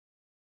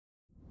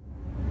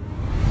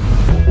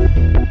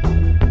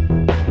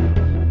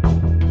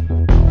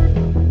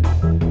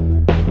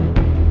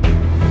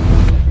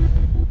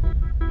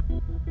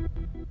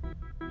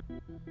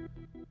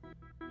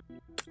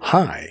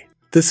Hi,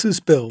 this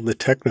is Bill the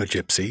Techno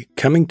Gypsy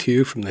coming to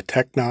you from the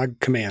Technog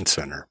Command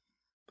Center.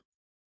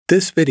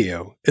 This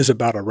video is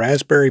about a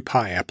Raspberry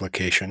Pi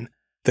application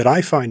that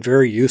I find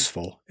very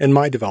useful in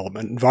my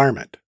development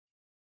environment.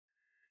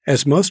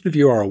 As most of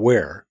you are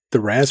aware,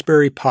 the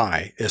Raspberry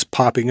Pi is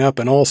popping up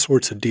in all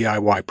sorts of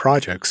DIY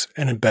projects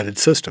and embedded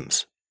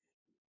systems.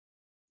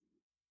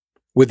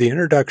 With the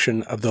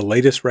introduction of the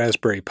latest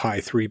Raspberry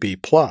Pi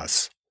 3B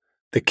Plus,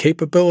 the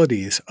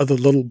capabilities of the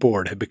little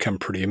board have become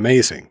pretty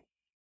amazing.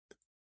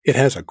 It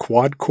has a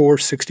quad-core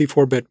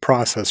 64-bit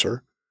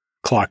processor,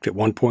 clocked at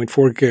 1.4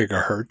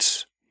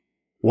 GHz,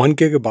 1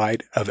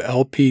 GB of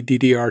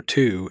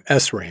LPDDR2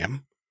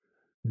 SRAM,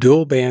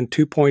 dual-band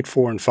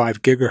 2.4 and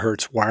 5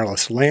 GHz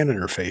wireless LAN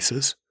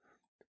interfaces,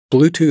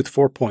 Bluetooth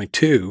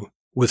 4.2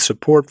 with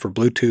support for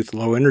Bluetooth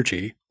Low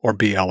Energy or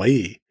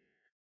BLE,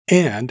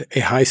 and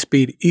a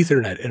high-speed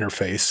Ethernet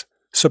interface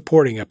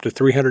supporting up to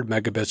 300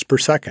 megabits per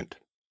second.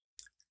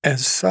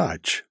 As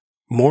such,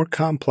 more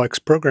complex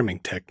programming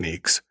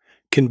techniques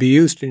can be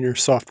used in your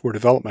software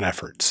development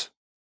efforts.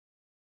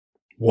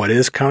 What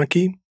is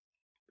Conky?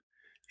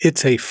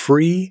 It's a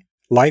free,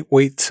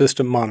 lightweight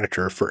system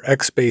monitor for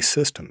X-based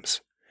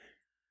systems.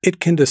 It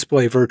can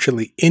display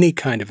virtually any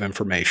kind of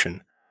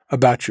information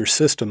about your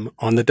system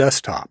on the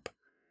desktop.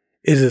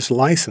 It is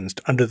licensed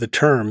under the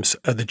terms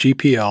of the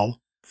GPL,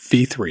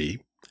 v3,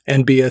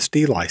 and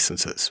BSD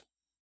licenses.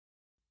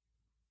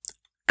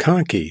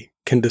 Conky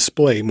can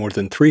display more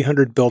than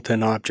 300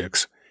 built-in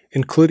objects,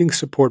 including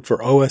support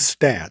for OS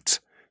stats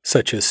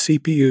such as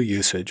CPU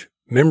usage,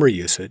 memory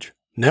usage,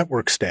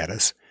 network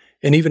status,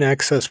 and even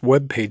access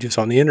web pages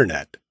on the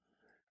Internet.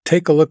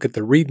 Take a look at the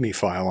README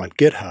file on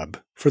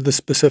GitHub for the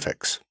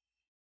specifics.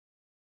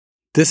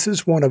 This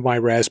is one of my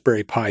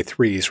Raspberry Pi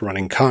 3s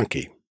running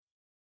Conky.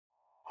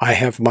 I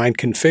have mine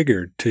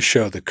configured to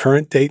show the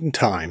current date and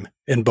time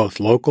in both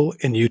local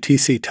and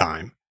UTC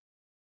time,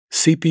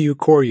 CPU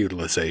core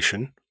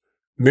utilization,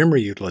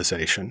 memory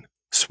utilization,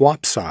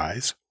 swap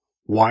size,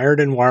 wired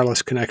and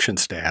wireless connection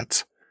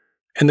stats,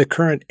 and the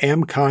current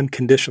AMCON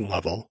condition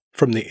level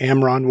from the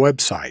Amron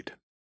website.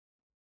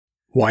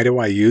 Why do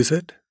I use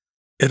it?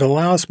 It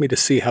allows me to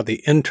see how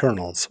the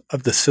internals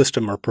of the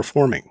system are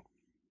performing.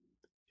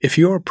 If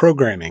you are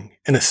programming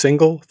in a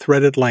single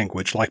threaded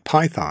language like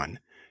Python,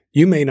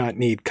 you may not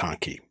need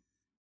Conky.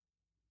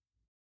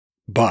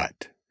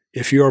 But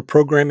if you are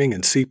programming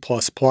in C++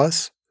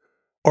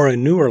 or a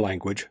newer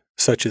language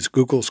such as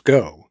Google's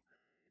Go,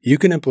 you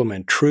can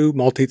implement true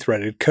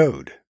multi-threaded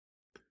code.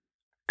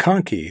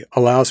 Conky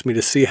allows me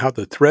to see how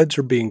the threads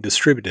are being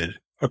distributed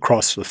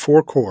across the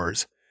 4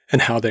 cores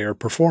and how they are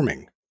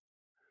performing.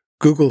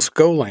 Google's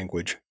Go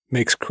language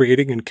makes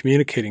creating and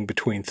communicating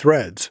between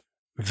threads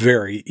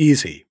very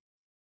easy.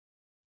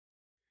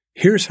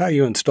 Here's how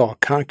you install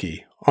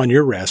Conky on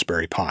your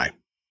Raspberry Pi.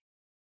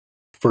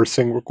 First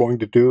thing we're going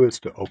to do is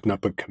to open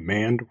up a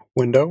command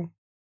window,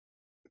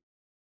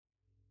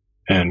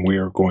 and we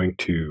are going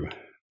to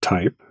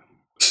type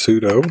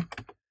sudo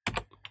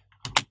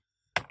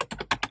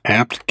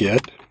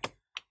apt-get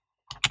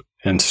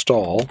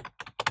install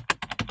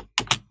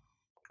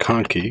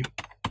conky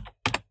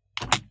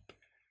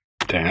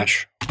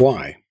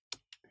 -y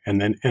and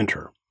then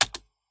enter.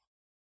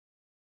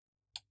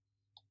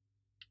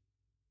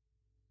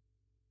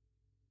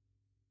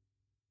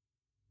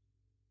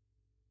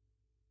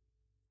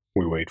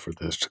 We wait for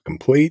this to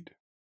complete.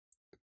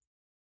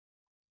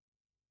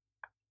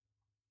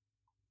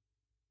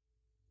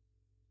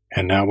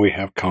 And now we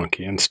have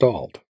Conky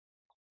installed.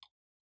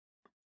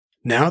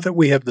 Now that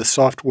we have the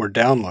software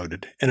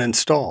downloaded and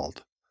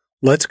installed,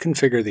 let's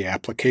configure the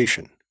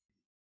application.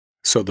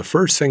 So the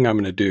first thing I'm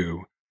going to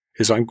do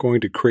is I'm going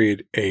to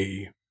create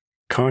a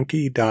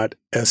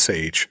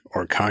conky.sh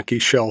or Conky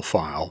shell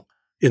file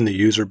in the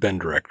user bin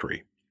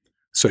directory.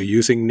 So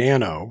using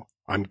nano,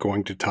 I'm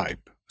going to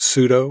type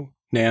sudo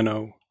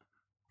nano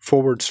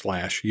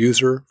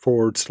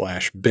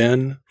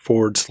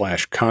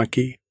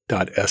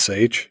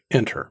 /user/bin/conky.sh,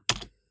 enter.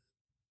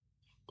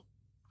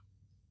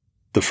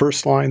 The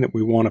first line that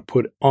we want to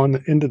put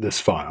on into this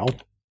file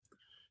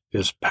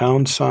is #!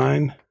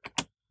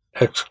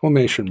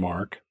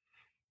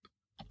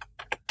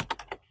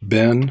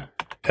 bin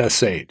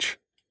sh.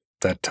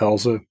 That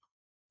tells the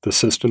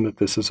system that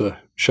this is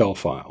a shell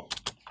file.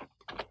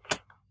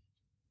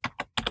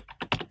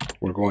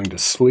 We're going to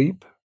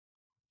sleep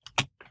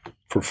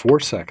for 4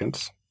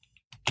 seconds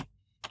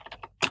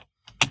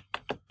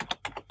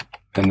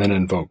and then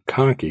invoke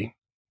Conky.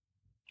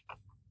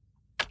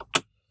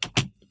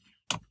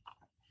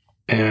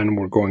 And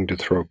we're going to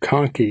throw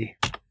Conky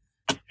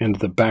into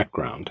the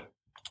background.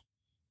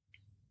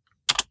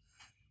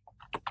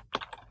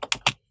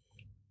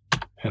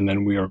 And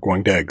then we are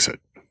going to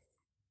exit.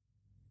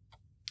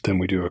 Then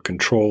we do a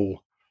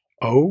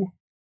Control-O,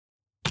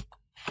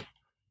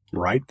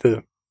 write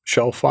the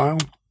shell file,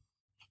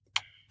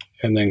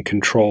 and then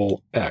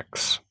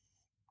Control-X.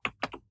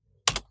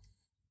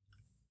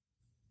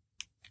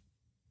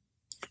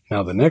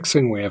 Now the next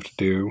thing we have to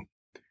do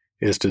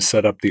is to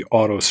set up the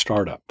auto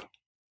startup.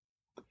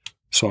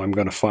 So I'm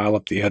going to file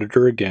up the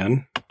editor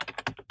again.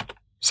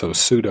 So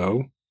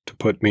sudo to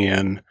put me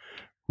in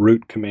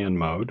root command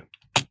mode,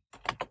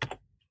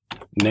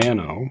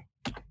 nano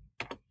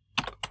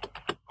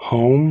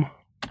home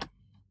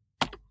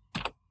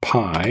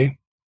pi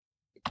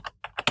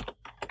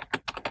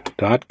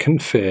dot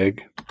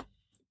config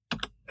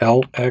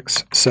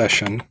lx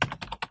session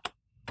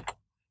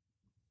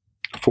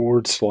 /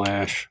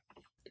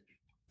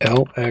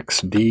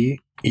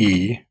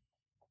 lxde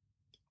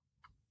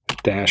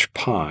dash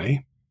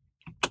pi /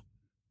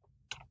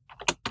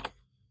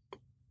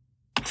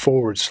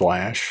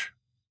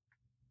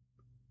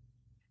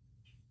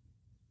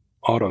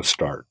 auto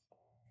start.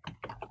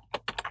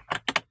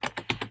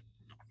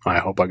 I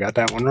hope I got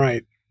that one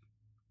right.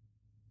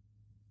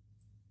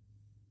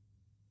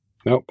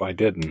 Nope, I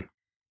didn't.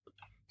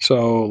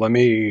 So let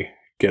me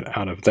get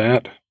out of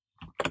that.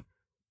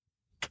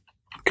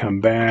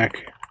 Come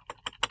back.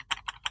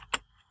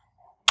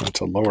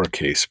 That's a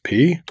lowercase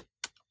p.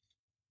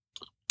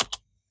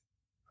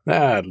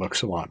 That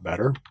looks a lot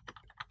better.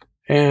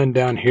 And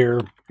down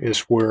here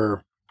is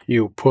where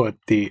you put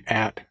the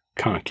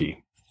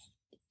 @Conky.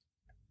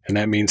 And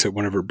that means that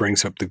whenever it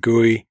brings up the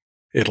GUI,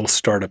 it'll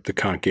start up the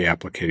Conky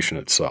application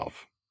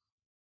itself.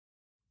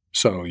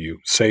 So you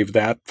save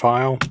that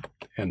file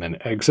and then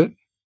exit.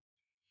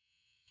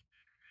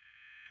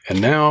 And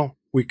now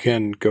we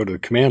can go to the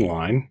command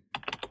line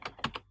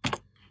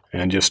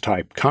and just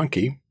type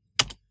Conky.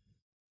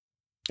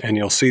 And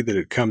you'll see that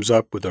it comes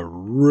up with a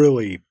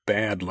really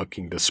bad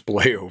looking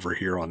display over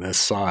here on this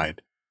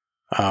side.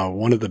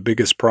 One of the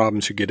biggest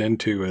problems you get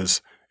into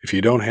is if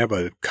you don't have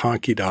a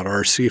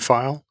conky.rc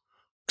file,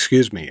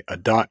 a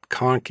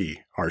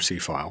 .conky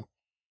RC file,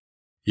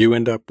 you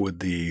end up with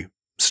the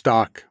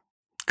stock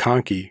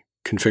Conky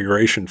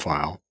configuration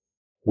file,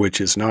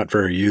 which is not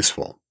very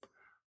useful.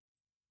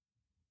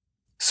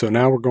 So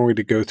now we're going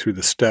to go through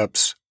the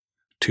steps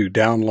to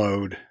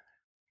download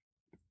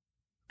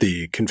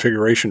the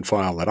configuration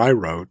file that I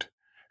wrote,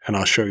 and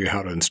I'll show you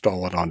how to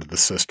install it onto the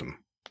system.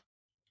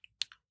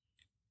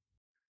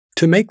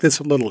 To make this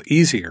a little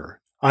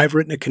easier, I've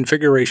written a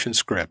configuration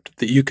script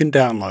that you can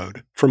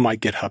download from my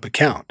GitHub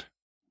account.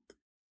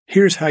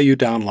 Here's how you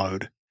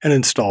download and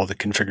install the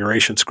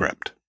configuration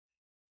script.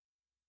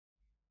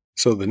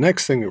 So the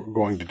next thing that we're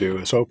going to do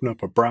is open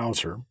up a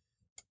browser.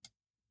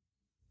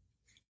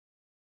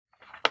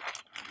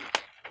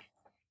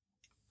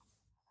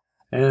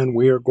 And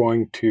we are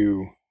going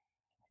to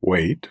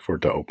wait for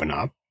it to open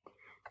up.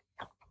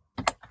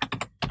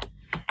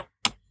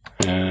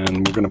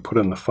 And we're going to put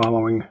in the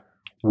following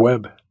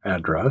web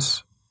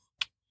address.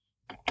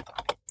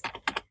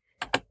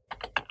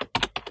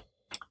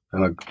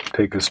 And it'll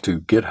take us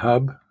to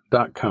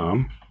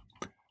github.com.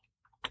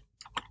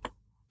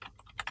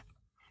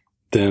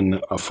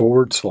 Then a /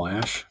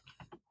 technog,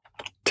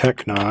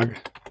 technog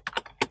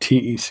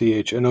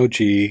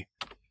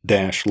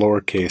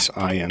 -lowercase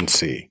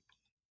inc.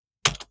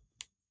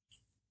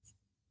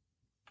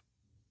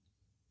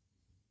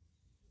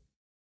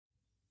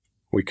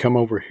 We come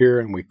over here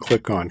and we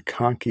click on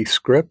Conky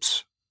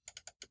Scripts.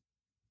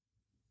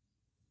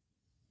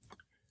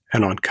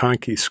 And on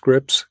Conky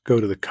Scripts,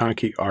 go to the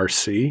Conky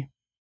RC.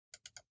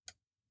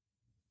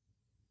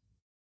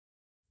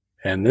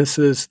 And this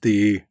is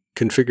the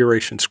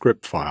configuration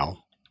script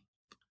file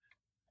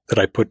that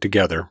I put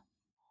together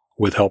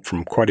with help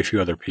from quite a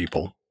few other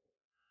people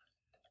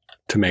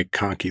to make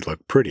Conky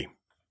look pretty.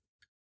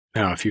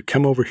 Now, if you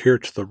come over here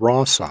to the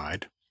raw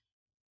side,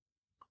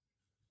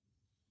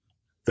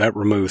 that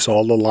removes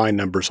all the line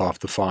numbers off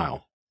the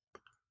file.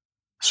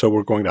 So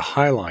we're going to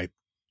highlight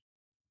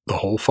the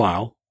whole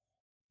file.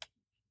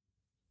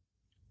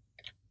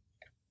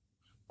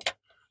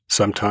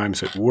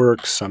 Sometimes it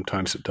works,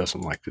 sometimes it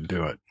doesn't like to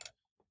do it.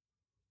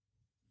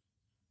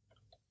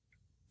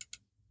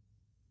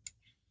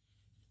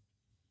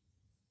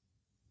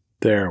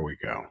 There we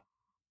go.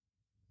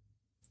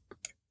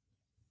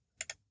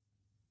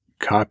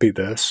 Copy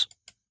this.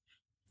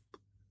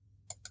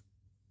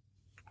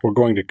 We're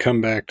going to come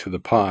back to the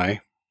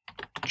Pi,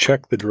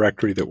 check the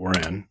directory that we're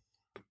in,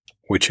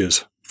 which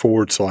is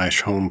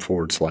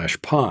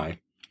 /home / pi.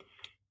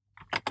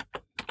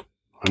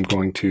 I'm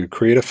going to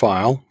create a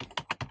file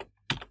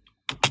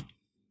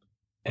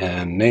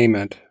and name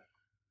it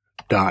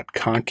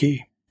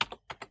 .conky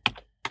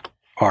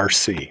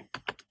rc.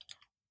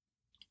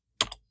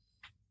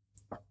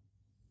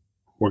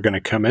 We're going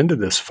to come into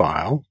this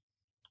file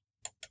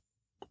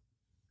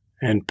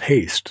and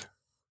paste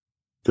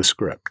the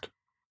script.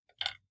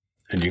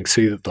 And you can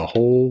see that the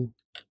whole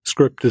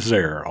script is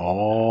there,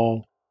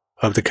 all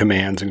of the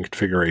commands and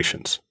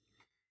configurations.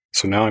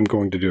 So now I'm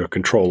going to do a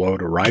Control-O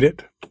to write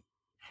it,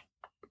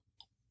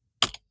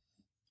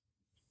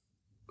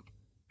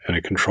 and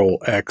a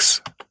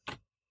Control-X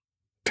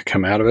to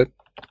come out of it.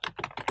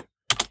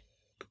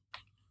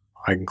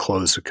 I can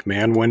close the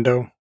command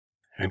window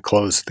and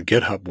close the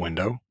GitHub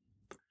window.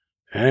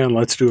 And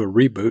let's do a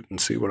reboot and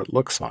see what it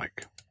looks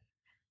like.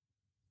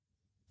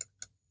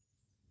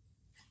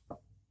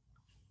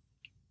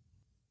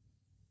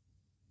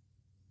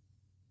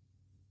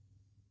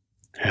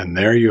 And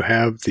there you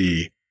have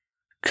the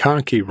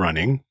Conky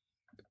running.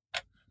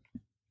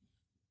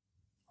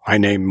 I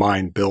named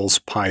mine Bill's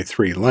Pi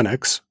 3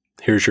 Linux.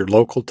 Here's your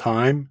local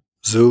time,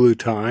 Zulu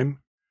time,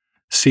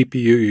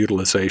 CPU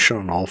utilization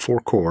on all 4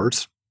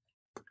 cores,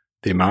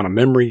 the amount of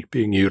memory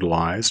being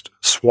utilized,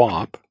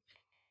 swap.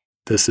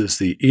 This is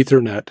the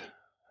Ethernet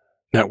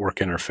network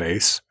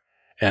interface,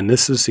 and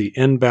this is the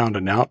inbound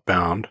and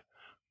outbound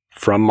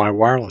from my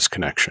wireless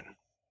connection.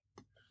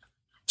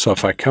 So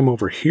if I come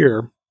over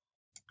here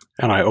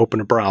and I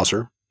open a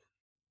browser,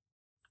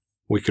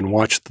 we can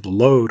watch the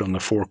load on the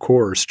 4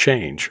 cores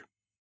change.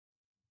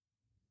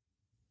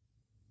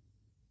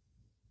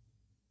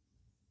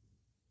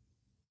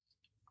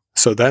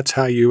 So that's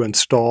how you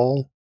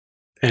install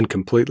and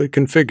completely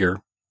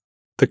configure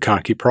the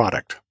Conky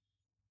product.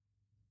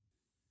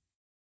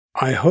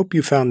 I hope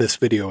you found this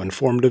video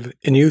informative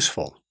and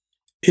useful.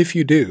 If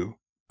you do,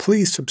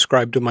 please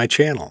subscribe to my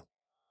channel.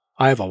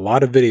 I have a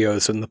lot of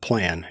videos in the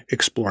plan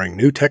exploring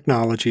new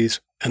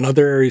technologies and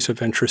other areas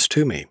of interest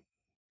to me.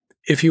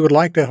 If you would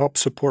like to help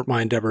support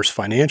my endeavors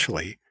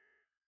financially,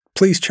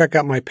 please check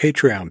out my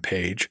Patreon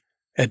page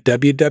at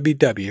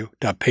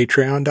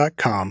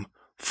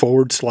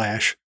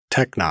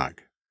www.patreon.com/technog.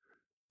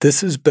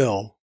 This is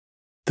Bill,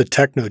 the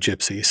Techno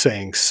Gypsy,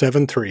 saying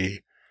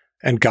 7-3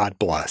 and God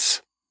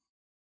bless.